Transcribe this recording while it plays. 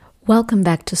Welcome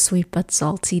back to Sweet But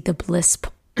Salty, the bliss...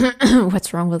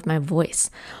 What's wrong with my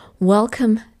voice?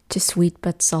 Welcome to Sweet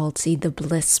But Salty, the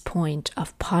bliss point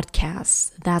of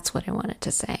podcasts. That's what I wanted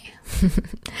to say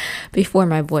before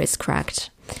my voice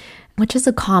cracked, which is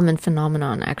a common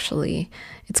phenomenon, actually.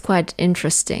 It's quite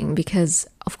interesting because,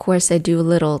 of course, I do a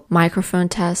little microphone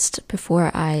test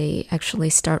before I actually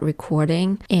start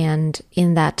recording. And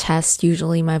in that test,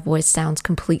 usually my voice sounds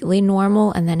completely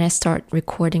normal. And then I start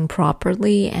recording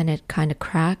properly and it kind of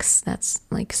cracks. That's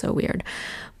like so weird.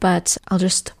 But I'll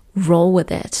just roll with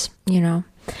it, you know.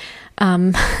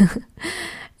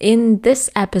 In this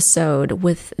episode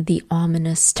with the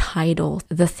ominous title,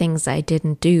 The Things I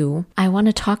Didn't Do, I want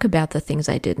to talk about the things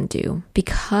I didn't do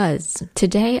because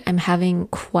today I'm having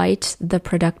quite the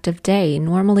productive day.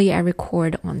 Normally I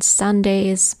record on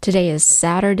Sundays. Today is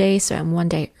Saturday, so I'm one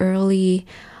day early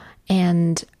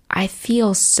and I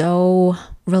feel so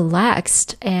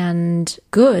relaxed and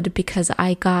good because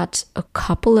I got a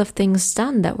couple of things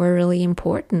done that were really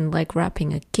important, like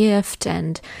wrapping a gift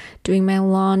and doing my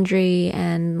laundry,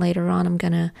 and later on I'm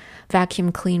gonna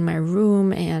vacuum clean my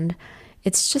room, and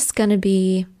it's just gonna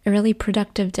be a really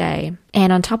productive day.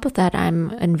 And on top of that,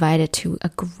 I'm invited to a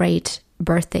great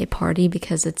birthday party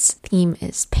because its theme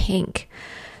is pink.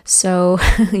 So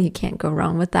you can't go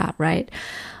wrong with that, right?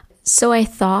 So I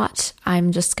thought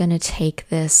I'm just going to take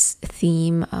this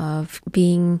theme of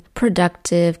being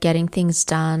productive, getting things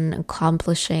done,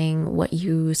 accomplishing what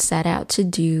you set out to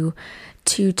do,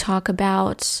 to talk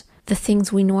about the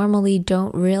things we normally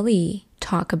don't really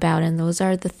talk about. And those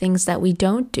are the things that we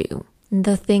don't do,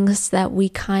 the things that we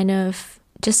kind of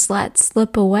just let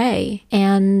slip away.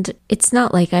 And it's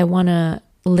not like I want to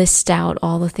list out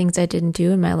all the things I didn't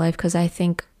do in my life because I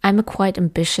think I'm a quite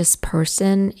ambitious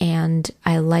person and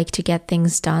I like to get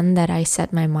things done that I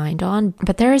set my mind on.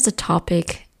 But there is a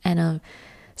topic and a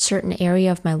certain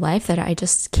area of my life that I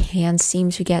just can't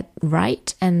seem to get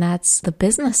right, and that's the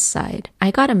business side. I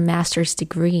got a master's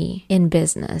degree in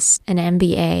business, an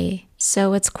MBA,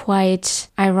 so it's quite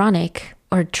ironic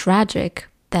or tragic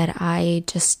that I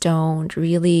just don't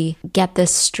really get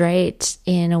this straight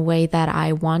in a way that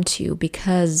I want to,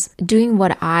 because doing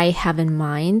what I have in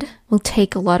mind will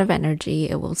take a lot of energy.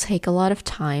 It will take a lot of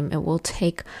time. It will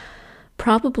take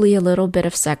probably a little bit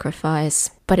of sacrifice,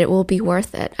 but it will be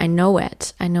worth it. I know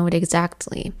it. I know it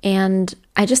exactly. And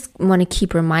I just want to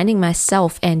keep reminding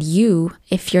myself and you,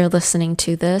 if you're listening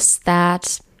to this,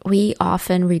 that we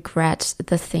often regret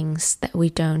the things that we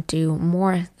don't do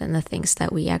more than the things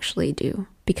that we actually do.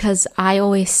 Because I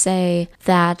always say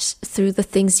that through the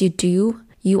things you do,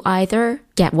 you either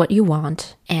get what you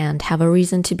want and have a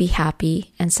reason to be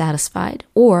happy and satisfied,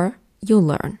 or you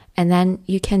learn and then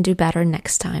you can do better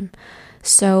next time.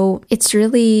 So it's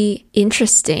really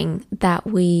interesting that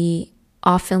we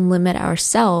often limit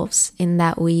ourselves in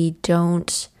that we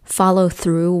don't follow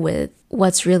through with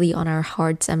what's really on our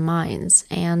hearts and minds.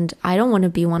 And I don't want to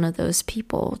be one of those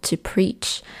people to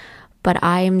preach, but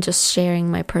I am just sharing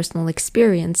my personal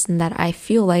experience and that I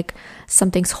feel like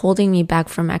something's holding me back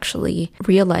from actually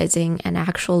realizing and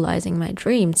actualizing my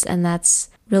dreams. And that's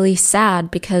really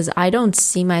sad because I don't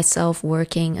see myself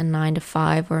working a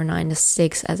 9-to-5 or a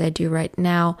 9-to-6 as I do right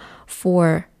now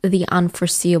for the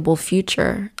unforeseeable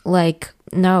future. Like,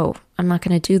 no, I'm not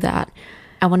going to do that.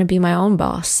 I want to be my own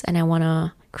boss and I want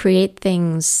to create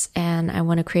things and I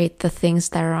want to create the things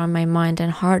that are on my mind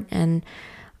and heart. And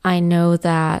I know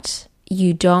that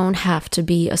you don't have to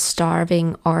be a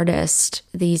starving artist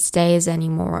these days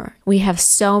anymore. We have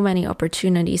so many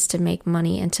opportunities to make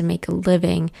money and to make a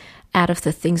living out of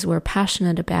the things we're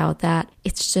passionate about that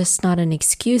it's just not an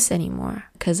excuse anymore.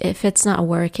 Because if it's not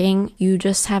working, you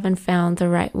just haven't found the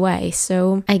right way.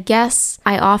 So I guess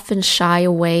I often shy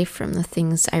away from the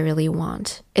things I really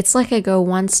want. It's like I go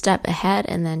one step ahead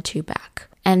and then two back,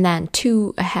 and then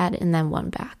two ahead and then one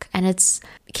back. And it's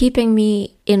keeping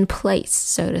me in place,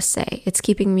 so to say. It's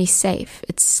keeping me safe.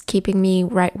 It's keeping me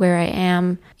right where I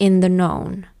am in the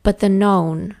known. But the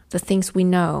known, the things we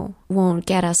know, won't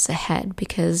get us ahead,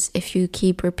 because if you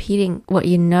keep repeating what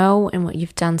you know and what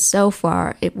you've done so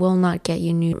far, it will not get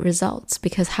you new results,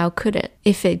 because how could it?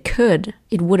 If it could,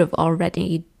 it would have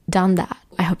already done that.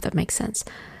 I hope that makes sense.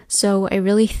 So I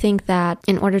really think that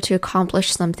in order to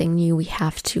accomplish something new, we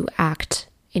have to act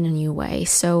in a new way.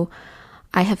 So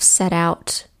I have set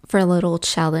out for a little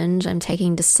challenge. I'm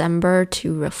taking December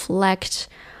to reflect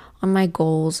on my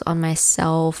goals, on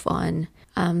myself, on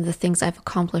the things I've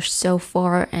accomplished so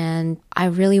far. And I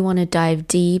really want to dive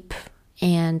deep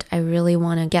and I really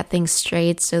want to get things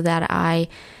straight so that I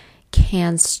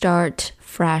can start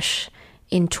fresh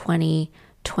in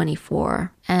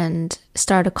 2024 and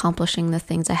start accomplishing the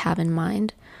things I have in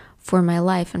mind for my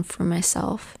life and for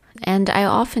myself. And I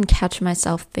often catch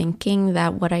myself thinking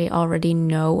that what I already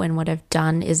know and what I've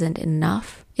done isn't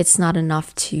enough. It's not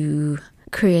enough to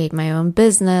create my own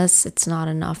business. It's not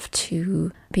enough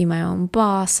to be my own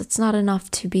boss. It's not enough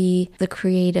to be the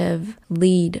creative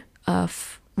lead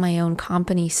of my own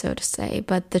company, so to say.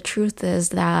 But the truth is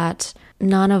that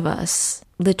none of us,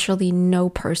 literally no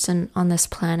person on this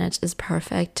planet is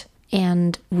perfect.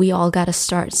 And we all got to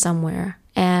start somewhere.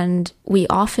 And we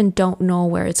often don't know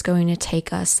where it's going to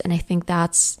take us. And I think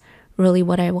that's really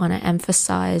what I want to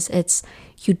emphasize. It's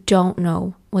you don't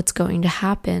know what's going to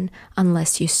happen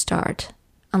unless you start.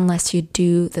 Unless you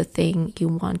do the thing you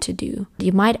want to do.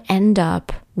 You might end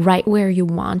up right where you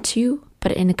want to,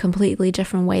 but in a completely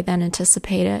different way than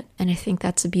anticipated. And I think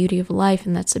that's the beauty of life,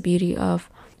 and that's the beauty of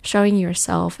showing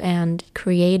yourself and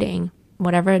creating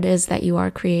whatever it is that you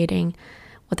are creating,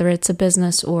 whether it's a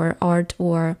business or art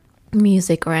or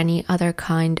music or any other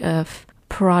kind of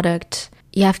product.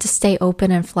 You have to stay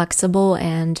open and flexible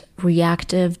and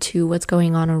reactive to what's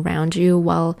going on around you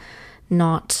while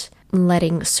not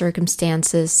letting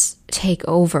circumstances take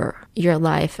over your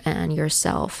life and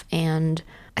yourself. And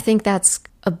I think that's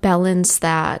a balance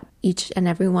that each and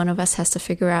every one of us has to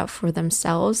figure out for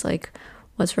themselves, like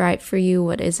what's right for you,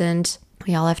 what isn't.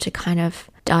 We all have to kind of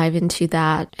dive into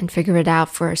that and figure it out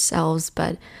for ourselves.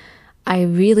 But I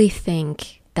really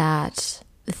think that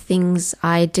the things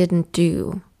I didn't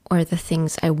do, or the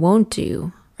things I won't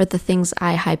do, or the things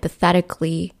I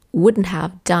hypothetically wouldn't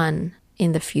have done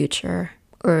in the future,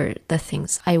 or the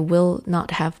things I will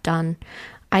not have done.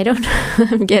 I don't know,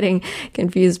 I'm getting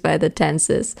confused by the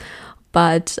tenses,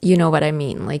 but you know what I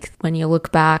mean. Like when you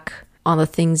look back on the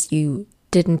things you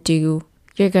didn't do,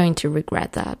 you're going to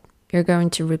regret that. You're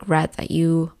going to regret that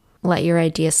you let your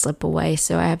ideas slip away.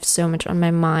 So I have so much on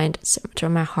my mind, so much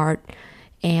on my heart,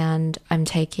 and I'm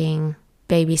taking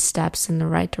baby steps in the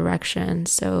right direction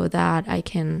so that I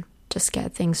can just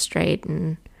get things straight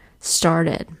and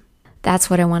started. That's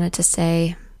what I wanted to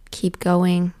say. Keep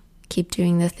going, keep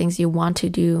doing the things you want to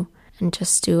do, and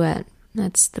just do it.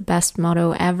 That's the best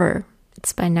motto ever.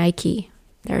 It's by Nike.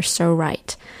 They're so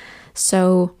right.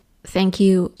 So thank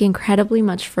you incredibly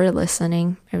much for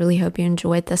listening. I really hope you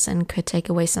enjoyed this and could take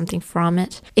away something from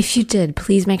it. If you did,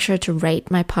 please make sure to rate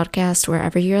my podcast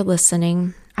wherever you're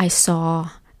listening. I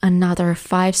saw another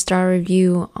 5-star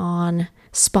review on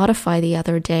Spotify the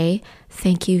other day.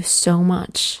 Thank you so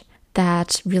much.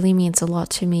 That really means a lot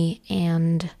to me,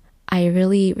 and I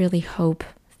really, really hope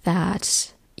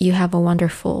that you have a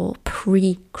wonderful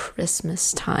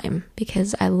pre-Christmas time,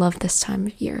 because I love this time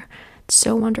of year. It's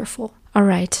so wonderful. All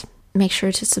right, make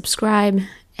sure to subscribe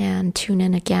and tune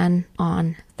in again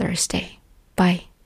on Thursday. Bye.